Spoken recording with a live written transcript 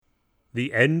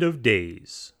The end of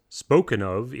days, spoken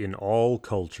of in all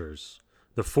cultures.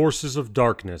 The forces of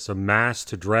darkness amass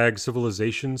to drag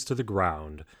civilizations to the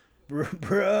ground.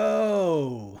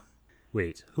 Bro!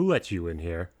 Wait, who let you in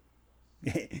here?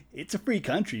 It's a free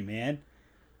country, man.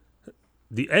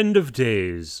 The end of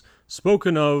days,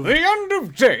 spoken of... The end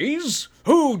of days?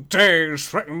 Who dares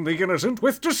threaten the innocent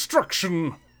with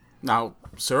destruction? Now,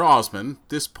 Sir Osmond,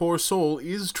 this poor soul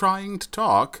is trying to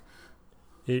talk.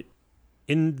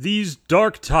 In these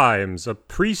dark times, a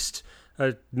priest,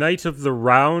 a knight of the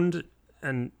round,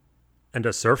 and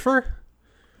a surfer?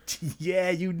 Yeah,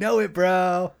 you know it,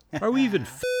 bro. Are we even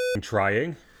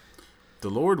trying? The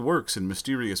Lord works in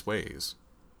mysterious ways.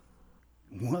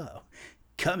 Whoa.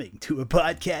 Coming to a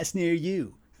podcast near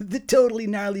you. The totally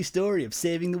gnarly story of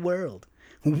saving the world.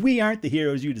 We aren't the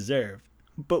heroes you deserve,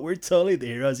 but we're totally the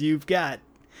heroes you've got.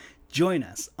 Join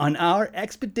us on our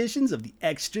expeditions of the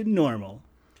Extranormal.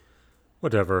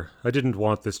 Whatever. I didn't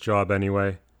want this job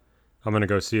anyway. I'm gonna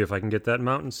go see if I can get that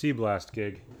Mountain Sea Blast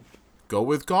gig. Go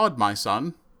with God, my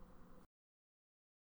son.